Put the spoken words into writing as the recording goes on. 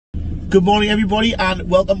Good morning everybody, and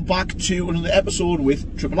welcome back to another episode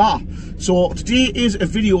with Triple R. So today is a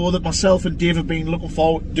video that myself and Dave have been looking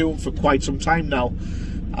forward to doing for quite some time now.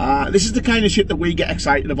 This is the kind of shit that we get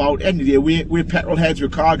excited about. End of the day, we're petrol heads, we're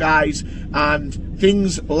car guys, and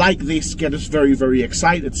things like this get us very, very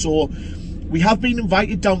excited. So we have been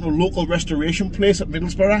invited down to a local restoration place at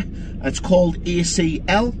Middlesbrough. It's called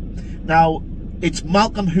ACL. Now, it's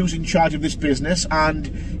Malcolm who's in charge of this business, and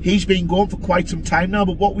he's been going for quite some time now.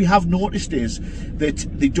 But what we have noticed is that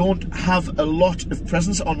they don't have a lot of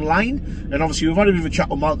presence online, and obviously we've had a bit of a chat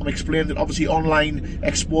with Malcolm, explained that obviously online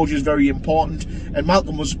exposure is very important, and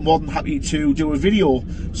Malcolm was more than happy to do a video.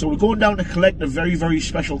 So we're going down to collect a very, very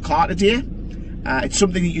special car today. It's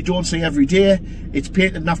something that you don't see every day. It's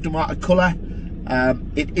painted in aftermarket colour.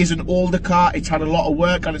 It is an older car, it's had a lot of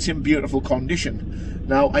work, and it's in beautiful condition.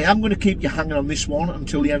 Now, I am going to keep you hanging on this one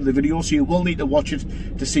until the end of the video, so you will need to watch it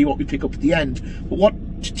to see what we pick up at the end. But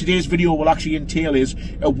what today's video will actually entail is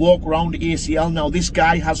a walk around ACL. Now, this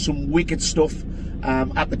guy has some wicked stuff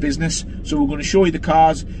at the business, so we're going to show you the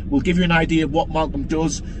cars, we'll give you an idea of what Malcolm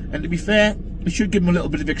does, and to be fair, it should give him a little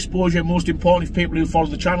bit of exposure. Most importantly for people who follow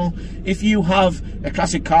the channel, if you have a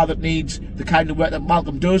classic car that needs the kind of work that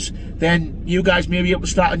Malcolm does, then you guys may be able to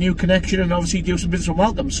start a new connection and obviously do some business with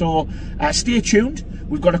Malcolm. So stay tuned.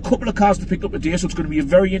 We've got a couple of cars to pick up today, so it's going to be a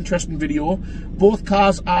very interesting video. Both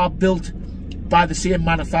cars are built by the same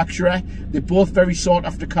manufacturer. They're both very sought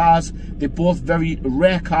after cars. They're both very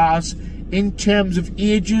rare cars. In terms of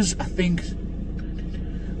ages, I think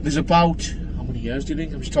there's about, how many years do you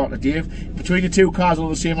think? I'm just talking to Dave. Between the two cars, all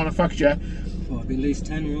the same manufacturer. Well, at least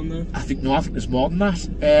 10 on there. I think there's more than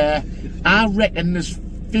that. I reckon there's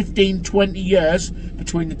 15, 20 years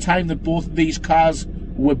between the time that both of these cars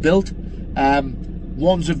were built.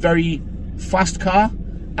 One's a very fast car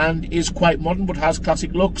and is quite modern but has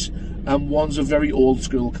classic looks, and one's a very old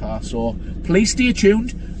school car. So please stay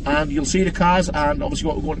tuned and you'll see the cars and obviously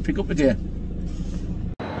what we're going to pick up today.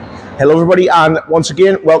 Hello everybody, and once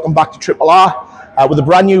again welcome back to Triple R with a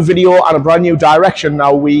brand new video and a brand new direction.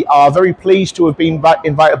 Now, we are very pleased to have been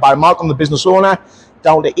invited by Malcolm, the business owner,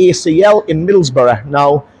 down to ACL in Middlesbrough.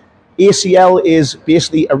 Now, ACL is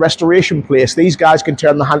basically a restoration place. These guys can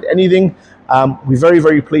turn their hand to anything. We're very,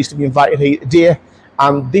 very pleased to be invited here today,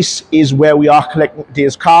 and this is where we are collecting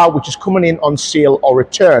today's car, which is coming in on sale or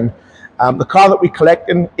return. The car that we're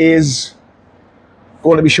collecting is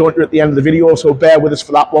going to be shown at the end of the video, so bear with us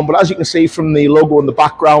for that one. But as you can see from the logo in the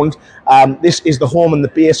background, this is the home and the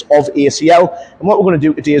base of ACL. And what we're going to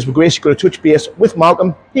do today is we're basically going to touch base with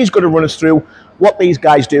Malcolm. He's going to run us through what these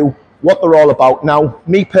guys do, what they're all about. Now,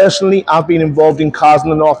 me personally, I've been involved in cars in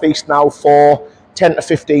the Northeast now for 10 to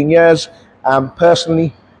 15 years.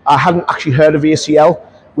 Personally, I hadn't actually heard of ACL,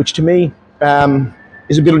 which to me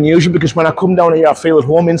is a bit unusual, because when I come down here, I feel at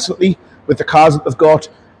home instantly with the cars that they've got.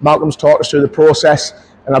 Malcolm's taught us through the process,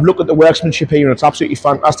 and I've looked at the workmanship here, and it's absolutely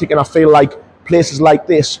fantastic. And I feel like places like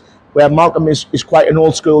this, where Malcolm is quite an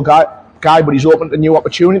old school guy, but he's open to new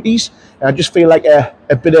opportunities, and I just feel like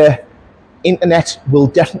a bit of internet will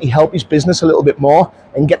definitely help his business a little bit more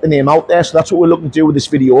and get the name out there. So that's what we're looking to do with this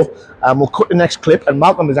video. We'll cut the next clip, and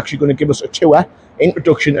Malcolm is actually going to give us a tour,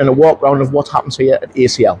 introduction, and a walk around of what happens here at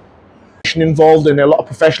ACL. Involved in a lot of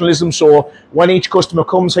professionalism, so when each customer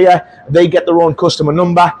comes here, they get their own customer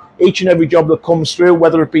number. Each and every job that comes through,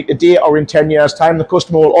 whether it be today or in 10 years time, the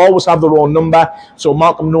customer will always have their own number, so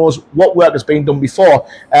Malcolm knows what work has been done before.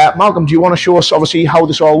 Malcolm, do you want to show us obviously how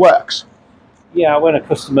this all works? Yeah, when a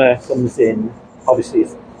customer comes in, obviously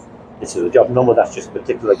this is a job number, that's just a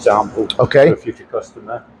particular example. Okay. For a future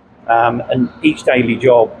customer, and each daily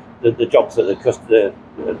job, the jobs that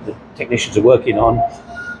the technicians are working on,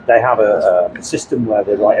 they have a system where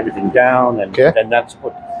they write everything down, and then that's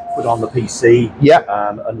put on the PC,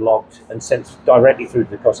 and logged and sent directly through to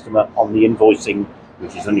the customer on the invoicing,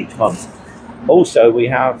 which is on each month. Also, we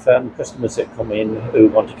have customers that come in who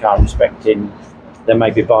want a car inspecting. They may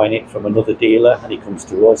be buying it from another dealer, and it comes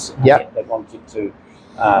to us. They want it to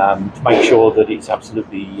make sure that it's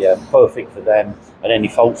absolutely perfect for them, and any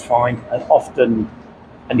faults find. And often,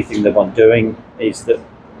 anything they want doing is that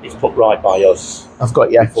it's put right by us. I've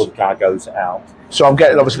got you before the car goes out. So I'm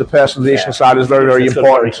getting obviously the personalisation side is very, very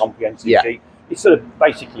important. Very comprehensive. It's sort of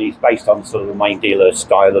basically it's based on sort of the main dealer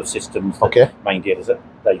style of systems that main dealers that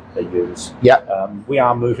they use. We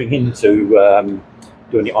are moving into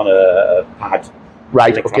doing it on a pad,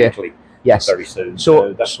 electronically. Very soon.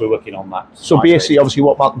 So that's we're working on that. So basically, obviously,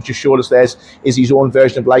 what Malcolm just showed us there is his own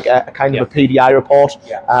version of like a kind of a PDI report,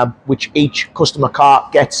 which each customer car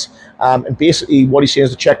gets. And basically what he's saying is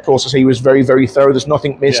the check process here was very, very thorough. There's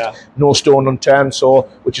nothing missed, no stone unturned, so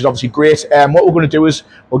which is obviously great. What we're going to do is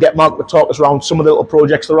we'll get Mark to talk us around some of the little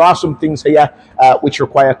projects. There are some things here which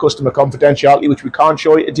require customer confidentiality, which we can't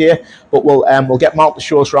show you today, but we'll get Mark to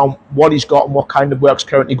show us around what he's got and what kind of work's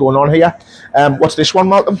currently going on here. What's this one,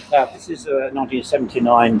 Malcolm? This is a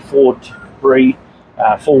 1979 Ford Brie,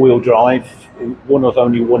 4-wheel drive. One of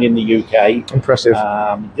only one in the UK. Impressive.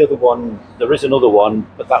 The other one, there is another one,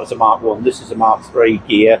 but that was a Mark 1. This is a Mark 3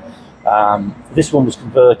 gear. This one was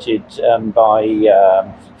converted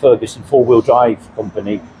by Ferguson 4-wheel drive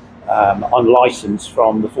company on license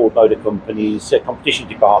from the Ford Motor Company's competition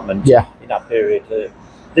department in that period.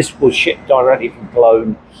 This was shipped directly from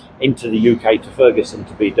Cologne into the UK to Ferguson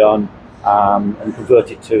to be done and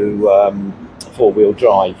converted to 4-wheel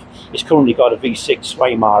drive. It's currently got a V6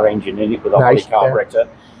 Swaymar engine in it with a Holly carburetor.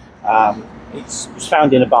 It was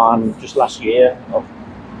found in a barn just last year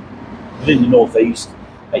within the northeast.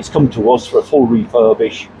 It's come to us for a full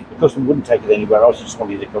refurbish. The customer wouldn't take it anywhere else, just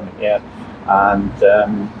wanted to come here. And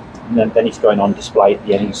then it's going on display at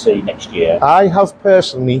the NEC next year. I have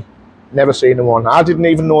personally never seen one. I didn't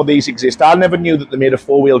even know these exist. I never knew that they made a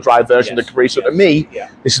 4-wheel drive version of the Capri. So to me,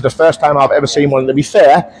 this is the first time I've ever seen one. And to be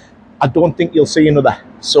fair, I don't think you'll see another.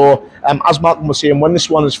 So as Malcolm was saying, when this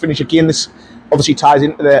one is finished, again, this obviously ties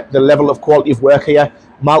into the level of quality of work here.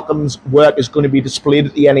 Malcolm's work is going to be displayed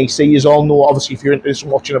at the NEC. You all know, obviously, if you're interested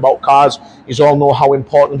in watching about cars, you all know how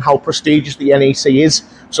important, how prestigious the NEC is.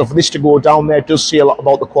 So for this to go down there does say a lot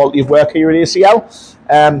about the quality of work here at ACL.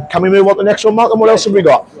 Can we move on to the next one, Malcolm? What else have we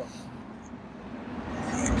got?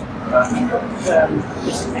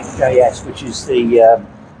 This is XJS, which is the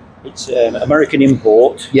it's American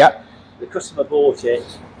import. Yeah. The customer bought it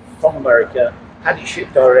from America, had it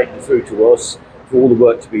shipped directly through to us for all the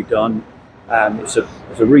work to be done. It's a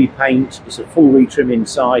repaint, it's a full retrim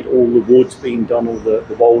inside, all the wood's been done, all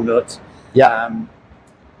the walnut. Yeah.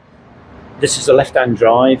 This is a left-hand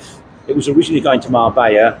drive. It was originally going to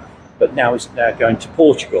Marbella, but now it's going to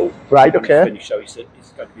Portugal. Right, okay. So it's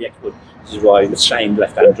going to be export. This is why it's saying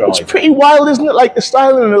left-hand drive. It's pretty wild, isn't it? Like the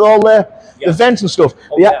styling and all the vents and stuff.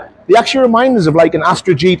 They actually remind us of like an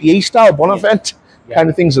Astra GTE style bonnet vent kind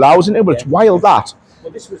of things that I was into, but it's wild that.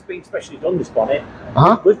 Well, this was being specially done, this bonnet.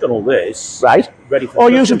 We've done all this. Right. Ready for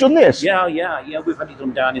you have done this? Yeah. We've had it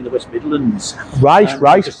done down in the West Midlands. Right.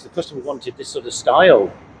 Because the customer wanted this sort of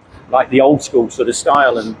style, like the old school sort of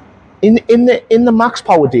style. And in the Max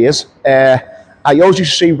Power days, I always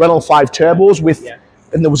used to see Renault 5 turbos with,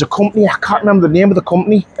 and there was a company, I can't remember the name of the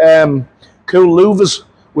company. Cool Louvers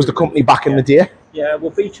was the company back in the day. Yeah,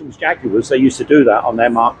 well, Beecham's Jaguars, they used to do that on their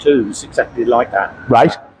Mark IIs, exactly like that.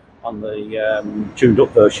 Right. On the tuned-up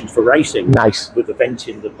versions for racing. Nice. With the vent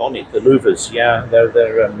in the bonnet, the louvers. Yeah,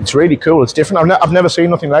 they're it's really cool. It's different. I've never seen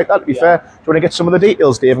nothing like that, to be fair. Do you want to get some of the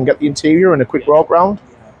details, Dave, and get the interior and a quick walk round?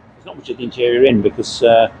 There's not much of the interior in because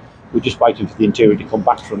we're just waiting for the interior to come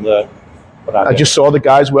back from the... I just saw the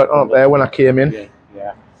guys working up there when I came in.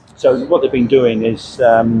 Yeah. So what they've been doing is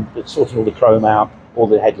they're sorting all the chrome out. All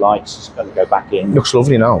the headlights is going to go back in. Looks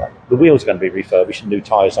lovely now. The wheels are going to be refurbished and new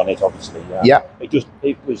tyres on it, obviously. Yeah.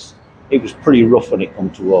 It was pretty rough when it come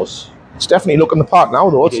to us. It's definitely looking the part now,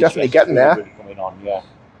 though. It's definitely getting there. Really coming on, yeah.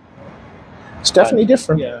 It's definitely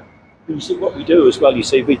different. Yeah. But you see what we do as well. You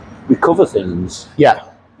see, we cover things.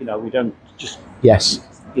 Yeah. You know, we don't just. Yes.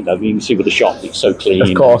 You know, you can see with the shop, it's so clean.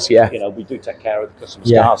 Of course, yeah. You know, we do take care of the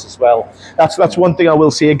customer's cars as well. That's one thing I will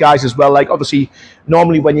say, guys, as well. Like, obviously,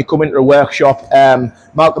 normally when you come into a workshop,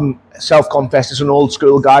 Malcolm self-confessed is an old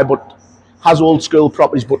school guy, but has old school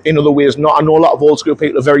properties, but in other ways not. I know a lot of old school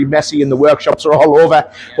people are very messy and the workshops are all over,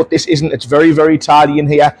 but this isn't. It's very, very tidy in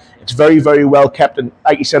here. It's very, very well kept. And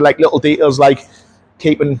like you said, like little details like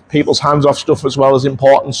keeping people's hands off stuff as well is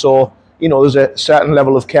important. So, you know, there's a certain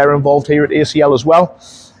level of care involved here at ACL as well.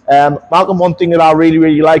 Malcolm, one thing that I really,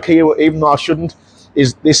 really like here, even though I shouldn't,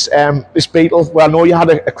 is this this Beetle. Well, I know you had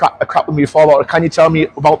a crap with me before, but can you tell me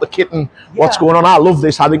about the kit and what's going on? I love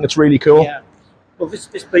this. I think it's really cool. Yeah. Well, this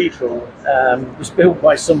Beetle was built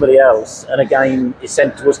by somebody else, and again, it's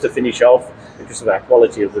sent to us to finish off because of our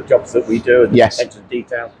quality of the jobs that we do and the attention to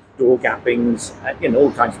detail, door gappings, you know,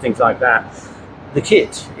 all kinds of things like that. The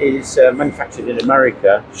kit is manufactured in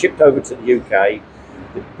America, shipped over to the UK.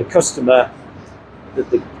 The customer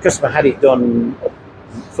had it done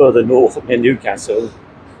further north up near Newcastle,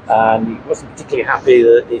 and he wasn't particularly happy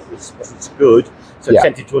that it wasn't so good, so he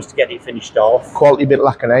sent it to us to get it finished off. Quality bit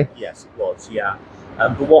lacking, eh? Yes, it was, yeah.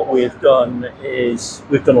 But what we've done is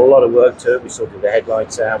we've done a lot of work to it. We sorted the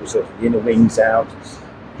headlights out, we sorted the inner wings out.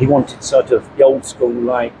 He wanted sort of the old school,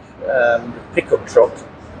 like pickup truck,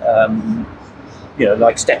 the you know,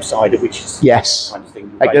 like step side, which is yes, kind of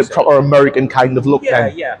thing, like a proper American kind of look. Yeah,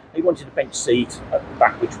 then. yeah. He wanted a bench seat at the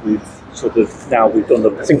back, which we've sort of now we've done.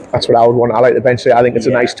 I think that's what I would want. I like the bench seat. I think it's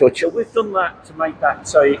a nice touch. So we've done that to make that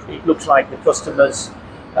so it looks like the customers.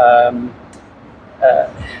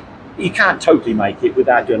 You can't totally make it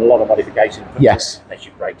without doing a lot of modification. Yes.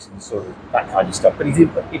 Electric brakes and sort of that kind of stuff. But he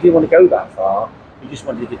didn't want to go that far. He just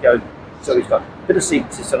wanted to go. So he's got a bit of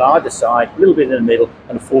seats on either side, a little bit in the middle,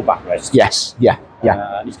 and a full backrest. Yes. Yeah.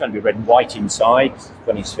 Yeah. And it's going to be red and white inside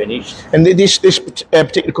when he's finished. And this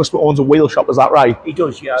particular customer owns a wheel shop. Is that right? He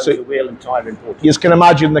does. Yeah. So the wheel and tyre importer. You can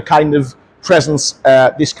imagine the kind of presence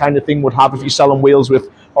this kind of thing would have if you're selling wheels with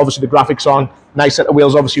obviously the graphics on. Nice set of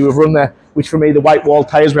wheels, obviously, we've run there, which for me, the white wall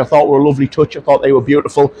tyres, I thought were a lovely touch. I thought they were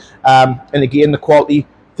beautiful. And again, the quality.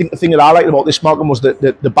 I think the thing that I liked about this, Malcolm, was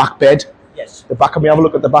the back bed. Yes. The back, can we have a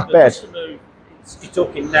look at the back bed? He's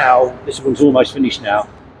talking now, this one's almost finished now.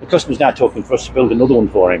 The customer's now talking for us to build another one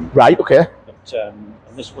for him. Right, okay. But, and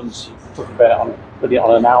this one's talking about putting it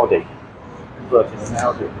on an Audi. Converting an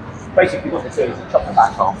Audi. Basically, what they do is they chop the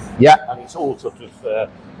back off. Yeah. And it's all sort of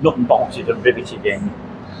nut and bolted and riveted in.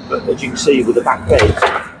 But as you can see with the back bed.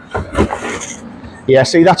 Yeah,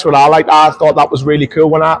 see, that's what I like. I thought that was really cool.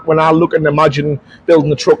 When I look and imagine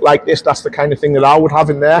building a truck like this, that's the kind of thing that I would have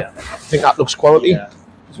in there. Yeah. I think that looks quality. Yeah.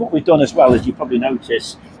 Because what we've done as well, as you probably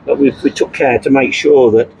noticed, that we took care to make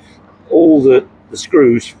sure that all the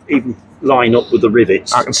screws even line up with the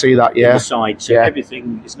rivets. I can see that, yeah. On the side, so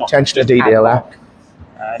everything is not attention to detail there.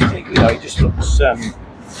 You know, it just looks,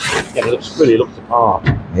 it really looks the part.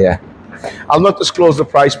 Yeah. I'll not disclose the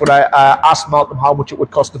price, but I asked Malcolm how much it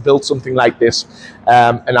would cost to build something like this,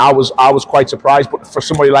 and I was quite surprised. But for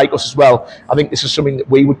somebody like us as well, I think this is something that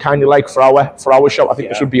we would kind of like for our shop. I think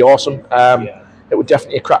this would be awesome. It would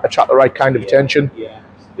definitely attract the right kind of attention. Yeah,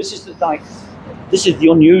 this is the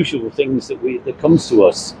unusual things that comes to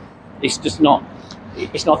us. It's just not.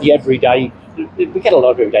 It's not the everyday. We get a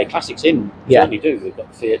lot of everyday classics in. We certainly do. We've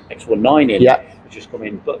got the Fiat X19 in, which has come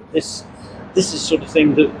in. But this is sort of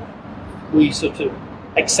thing that we sort of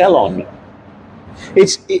excel on.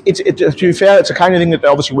 It's to be fair, it's a kind of thing that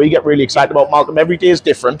obviously we get really excited about, Malcolm. Every day is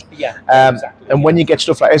different. Yeah, exactly. And when you get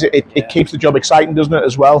stuff like this, it keeps the job exciting, doesn't it,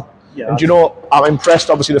 as well? Yeah. And you know, I'm impressed,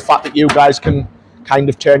 obviously, the fact that you guys can kind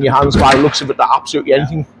of turn your hands by the looks of it to absolutely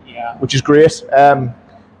anything, which is great.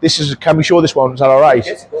 This is, can we show this one? Is that all right?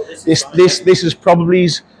 Yes, well, this is probably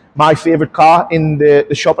my favourite car in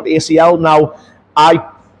the shop at ACL. Now,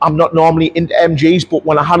 I'm not normally into MGs, but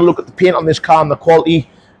when I had a look at the paint on this car and the quality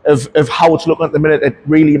of how it's looking at the minute, it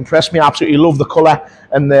really impressed me. I absolutely love the colour,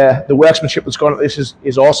 and the workmanship that's gone at this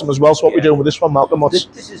is awesome as well. So what we're doing with this one, Malcolm?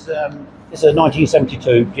 This is a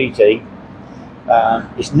 1972 GT.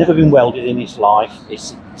 It's never been welded in its life.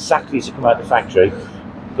 It's exactly as it come out of the factory,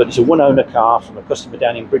 but it's a one-owner car from a customer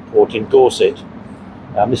down in Bridport in Dorset.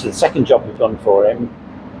 This is the second job we've done for him,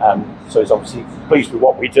 so he's obviously pleased with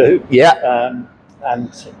what we do. Yeah.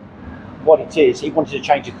 And what it is, he wanted to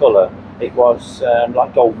change the colour. It was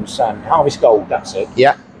like golden sand, harvest gold, that's it.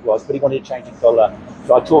 Yeah. It was, but he wanted to change the colour.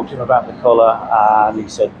 So I talked to him about the colour, and he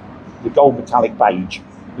said the gold metallic beige,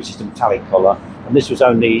 which is the metallic colour. And this was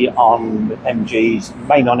only on MGs,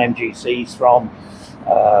 main on MGCs from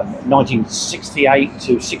 1968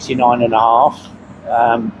 to 69 and a half,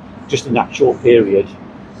 just in that short period.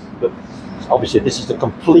 But obviously this is a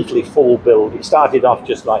completely full build. It started off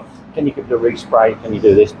just like, can you give it a respray? Can you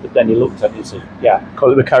do this? But then he looked at it and said, "Yeah,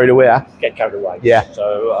 because we carried away." Huh? Get carried away. Yeah.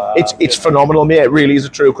 So it's phenomenal, mate. It really is a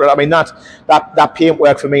true credit. I mean, that paint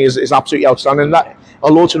work for me is absolutely outstanding. That,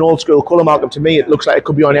 although it's an old school colour, Malcolm, to me it looks like it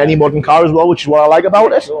could be on any modern car as well, which is what I like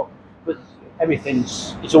about it. Sure. But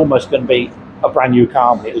it's almost going to be a brand new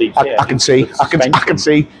car when it leaves here. I can see.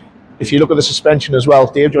 If you look at the suspension as well,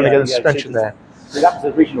 Dave, do you want to get the suspension there? So that was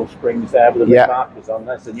the original springs there with the red markers on.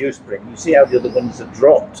 That's the new spring. You see how the other ones have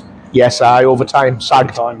dropped. Yes, over time,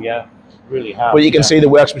 sagged. Really hard. Well, you can see the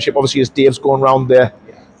workmanship, obviously, as Dave's going around the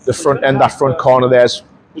front end, that front corner there's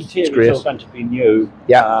interior is going to be new.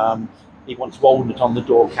 Yeah. He wants walnut on the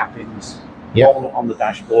door cappings, walnut on the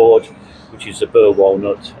dashboard, which is a burr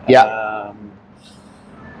walnut. Yeah.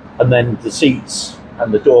 And then the seats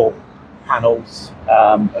and the door panels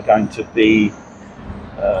are going to be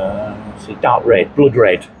dark red, blood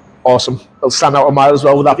red. Awesome. It'll stand out a mile as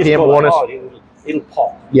well with that paint on it. It'll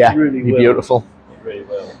pop. Yeah, it really it'll be will. beautiful. It really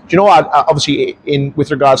will. Do you know what? Obviously, with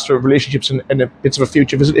regards to relationships and a bit of a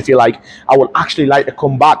future visit, if you like, I would actually like to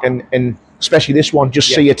come back and especially this one, just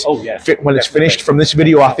see it fit when it's finished. From this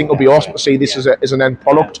video, I think it'll be awesome to see this as an end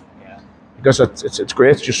product because it's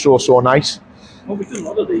great. It's just so nice. Well, we've done a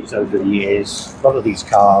lot of these over the years. A lot of these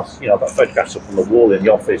cars, I've got photographs up on the wall in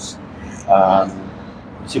the office.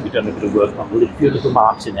 see, we've done a bit of work on a few little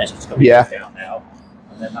marks in there, so it's going to be out now.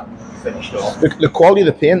 And then that will be finished off. The quality of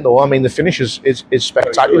the paint, though, I mean, the finish is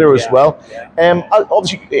spectacular as well.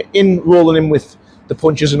 Obviously, in rolling in with the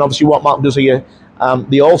punches, and obviously what Malcolm does here,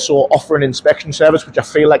 they also offer an inspection service, which I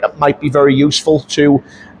feel like it might be very useful to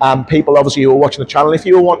people, obviously, who are watching the channel. If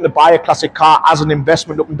you're wanting to buy a classic car as an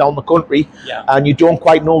investment up and down the country, and you don't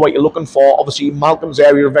quite know what you're looking for, obviously Malcolm's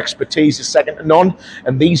area of expertise is second to none,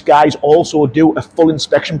 and these guys also do a full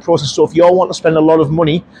inspection process. So if you're wanting to spend a lot of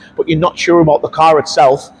money, but you're not sure about the car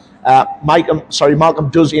itself, Malcolm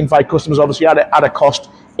does invite customers, obviously at a cost,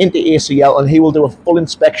 into ACL, and he will do a full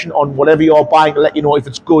inspection on whatever you're buying and let you know if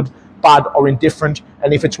it's good, bad or indifferent,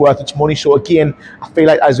 and if it's worth its money. So again, I feel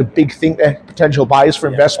like that is a big thing to potential buyers for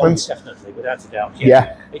investments. Definitely, without a doubt.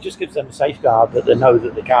 It just gives them a safeguard that they know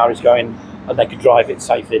that the car is going and they can drive it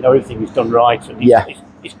safely, know everything is done right and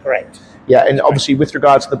it's correct. Yeah, and obviously with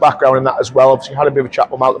regards to the background in that as well, obviously had a bit of a chat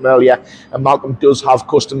with Malcolm earlier, and Malcolm does have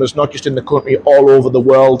customers not just in the country, all over the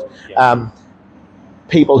world.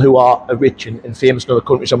 People who are rich and famous in other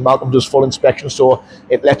countries, and Malcolm does full inspection, so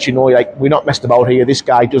it lets you know, like, we're not messed about here. This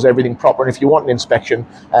guy does everything proper, and if you want an inspection,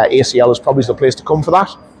 ACL is probably the place to come for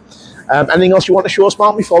that. Anything else you want to show us,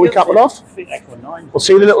 Malcolm, before we cap it off? We'll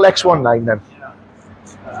see the little X19 then.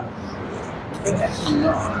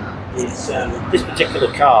 Is this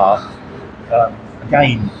particular car,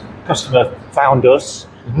 again, customer found us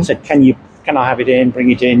and said, can I have it in,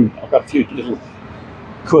 bring it in? I've got a few little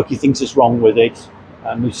quirky things that's wrong with it.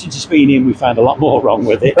 And since it's been in, we found a lot more wrong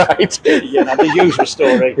with it. Right. The usual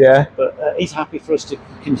story. But he's happy for us to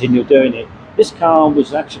continue doing it. This car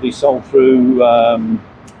was actually sold through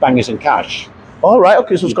Bangers and Cash. Oh, right,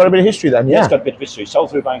 okay, so it's got a bit of history then, It's got a bit of history. Sold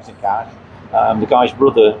through Bangers and Cash. The guy's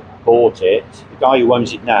brother bought it. The guy who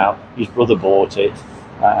owns it now, his brother bought it.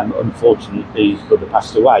 Unfortunately, his brother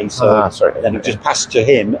passed away, so then it just passed to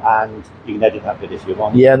him, and you can edit that bit if you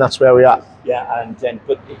want. Yeah, and that's where we're at. And then,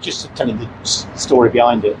 but it's just telling the story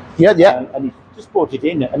behind it. And he just brought it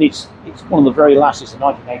in, and it's one of the very last. It's a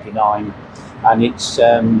 1989, and it's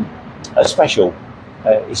a special.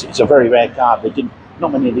 It's a very rare car.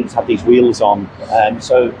 Not many of these have these wheels on, and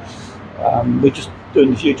so we're just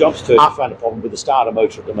doing a few jobs to it. I found a problem with the starter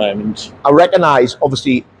motor at the moment. I recognise,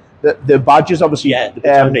 obviously, the badges, obviously,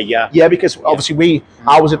 because obviously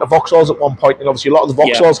I was at the Vauxhalls at one point, and obviously a lot of the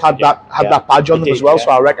Vauxhalls had that badge on them as well, so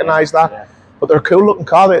I recognise that. But they're a cool looking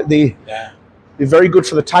car. They're very good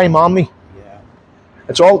for the time, aren't they?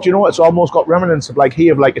 It's all, do you know, it's almost got remnants of like a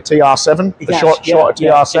TR7, the shorter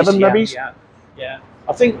TR7 maybe.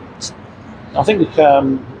 I think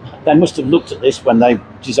they must have looked at this when they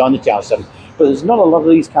designed the TR7, but there's not a lot of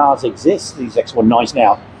these cars exist, these X19s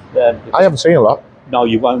now. I haven't seen a lot. No,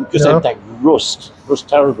 you won't, because they rust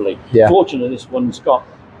terribly. Fortunately, this one's got,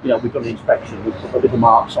 we've got an inspection. We've put little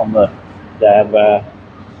marks on there where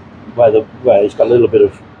it's got a little bit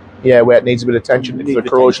of where it needs a bit of attention for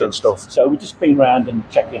corrosion and stuff. So we've just been around and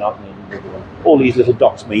checking out. All these little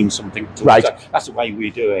dots mean something to us. So that's the way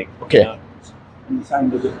we're doing. Okay. And the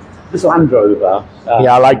same with this Land Rover.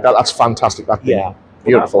 I like that. That's fantastic. That thing.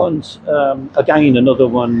 Beautiful. Well, that one's again another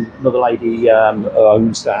lady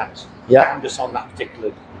owns that. Found us on that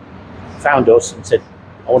particular. Found us and said,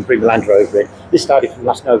 "I want to bring the Land Rover in." This started from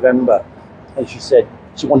last November, and she said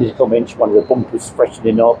she wanted to come in. She wanted the bumpers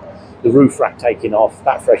freshening up, the roof rack taken off,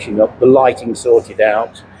 that freshening up, the lighting sorted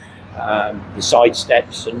out, the side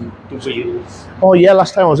steps and the wheels. Oh yeah,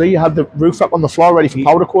 last time I was here, you had the roof rack on the floor ready for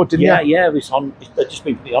powder coat, didn't you? Yeah, it was on. They've just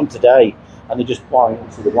been putting it on today, and they're just wiring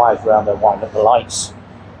up the wires around there, wiring up the lights.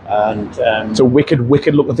 And it's a wicked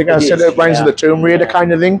looking thing. I said it reminds of the Tomb Raider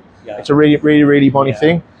kind of thing. It's a really bonny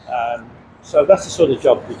thing. So that's the sort of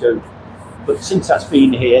job we do. But since that's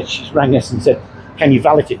been here, she's rang us and said, "Can you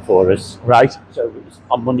valet it for us?" Right. So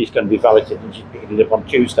on Monday it's going to be valeted, and she's picking it up on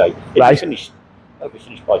Tuesday. It'll be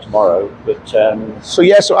finished by tomorrow. But so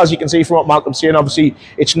as you can see from what Malcolm's saying, obviously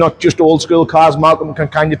it's not just old school cars. Malcolm can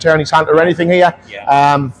kind of turn his hand to anything here.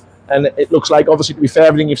 And it looks like, obviously, to be fair,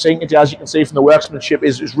 everything you've seen, as you can see from the workmanship,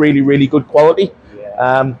 is really good quality.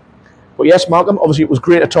 But yes, Malcolm, obviously it was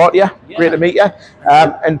great to talk to you, great to meet you,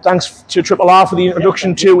 and thanks to Triple R for the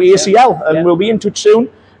introduction to ACL, and we'll be in touch soon.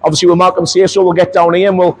 Obviously, with Malcolm's here, so we'll get down here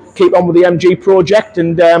and we'll keep on with the MG project,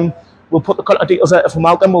 and we'll put the contact details out for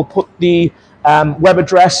Malcolm. We'll put the web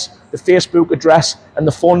address, the Facebook address, and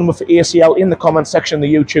the phone number for ACL in the comment section of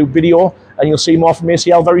the YouTube video, and you'll see more from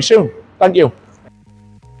ACL very soon. Thank you.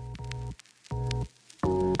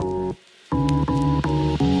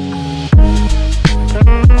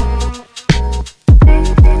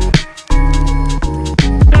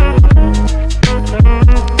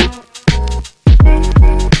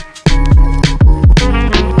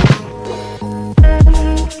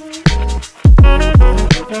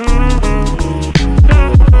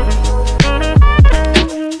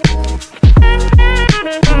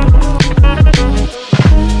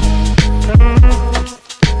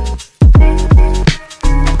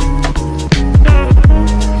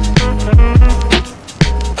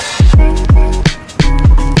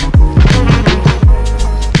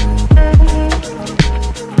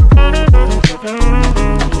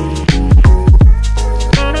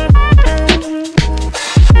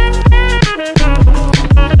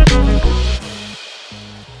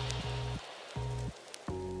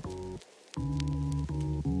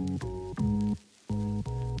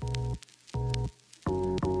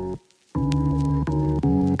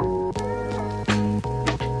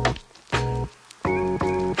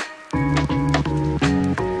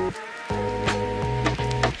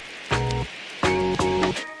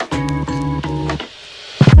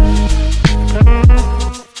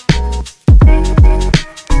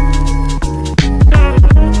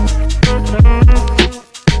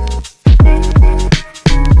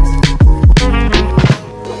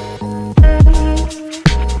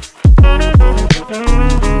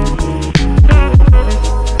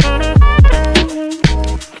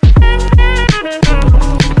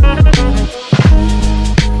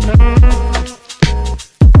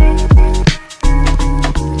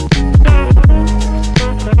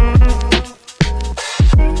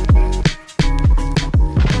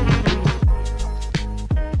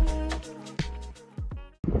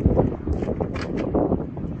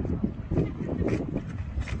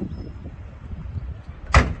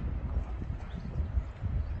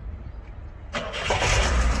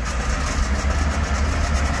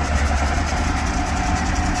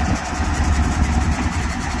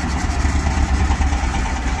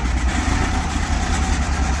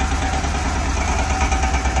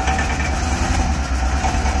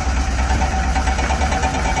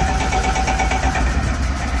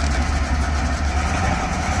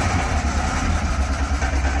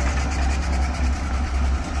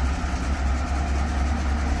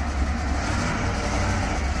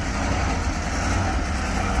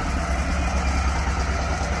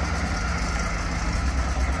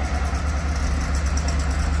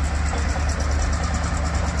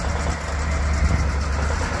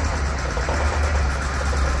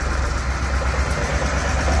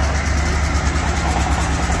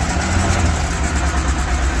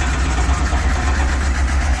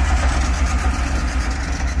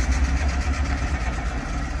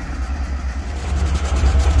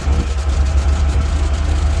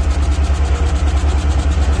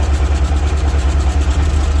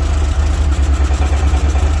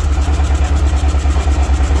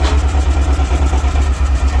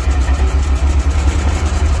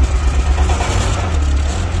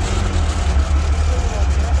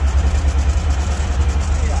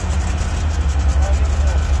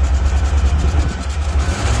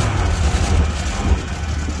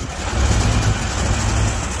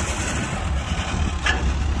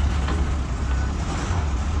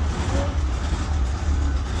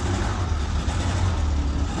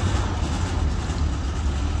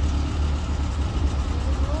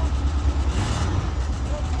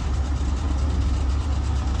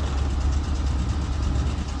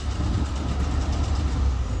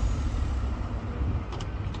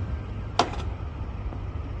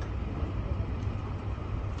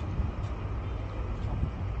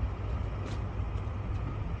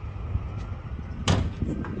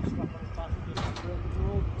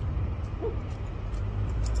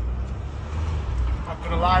 Not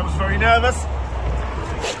gonna lie, I was very nervous.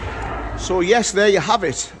 So yes, there you have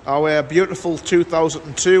it, our beautiful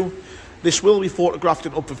 2002. This will be photographed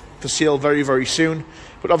and up for sale very, very soon.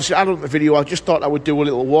 But obviously, I don't know the video, I just thought I would do a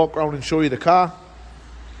little walk around and show you the car.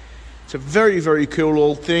 It's a very, very cool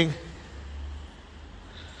old thing.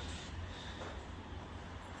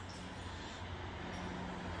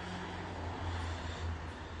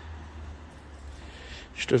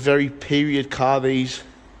 Just a very period car, these.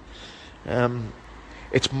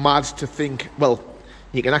 It's mad to think, well,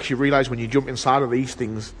 you can actually realise when you jump inside of these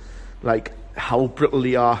things, like how brittle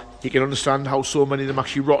they are. You can understand how so many of them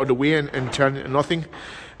actually rotted away and turned into nothing.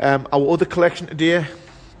 Our other collection today,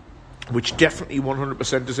 which definitely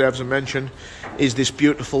 100% deserves a mention, is this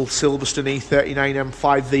beautiful Silverstone E39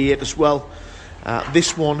 M5 V8 as well.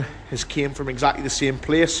 This one has came from exactly the same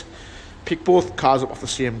place. Picked both cars up off the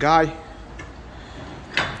same guy,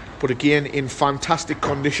 but again in fantastic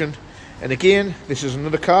condition. And again, this is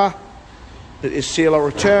another car that is sale or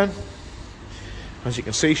return. As you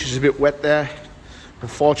can see, she's a bit wet there.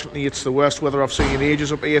 Unfortunately, it's the worst weather I've seen in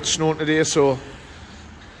ages up here. It's snowing today, so as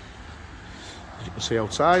you can see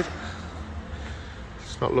outside,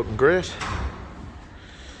 it's not looking great.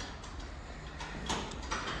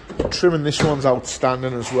 Trimming this one's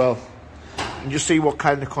outstanding as well. And just see what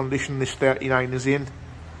kind of condition this 39 is in.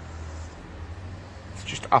 It's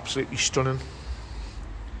just absolutely stunning.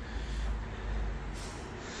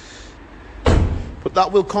 But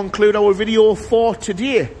that will conclude our video for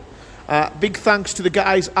today. Big thanks to the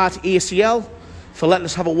guys at ACL for letting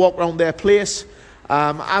us have a walk around their place.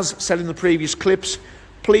 As said in the previous clips,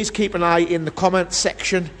 please keep an eye in the comments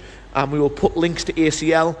section and we will put links to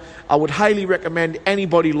ACL. I would highly recommend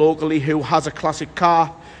anybody locally who has a classic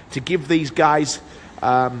car to give these guys,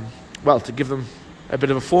 well, to give them a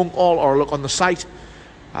bit of a phone call or a look on the site.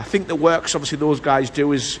 I think the works obviously those guys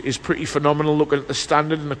do is pretty phenomenal, looking at the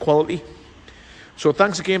standard and the quality. So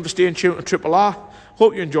thanks again for staying tuned to Triple R.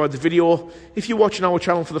 Hope you enjoyed the video. If you're watching our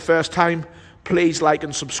channel for the first time, please like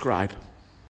and subscribe.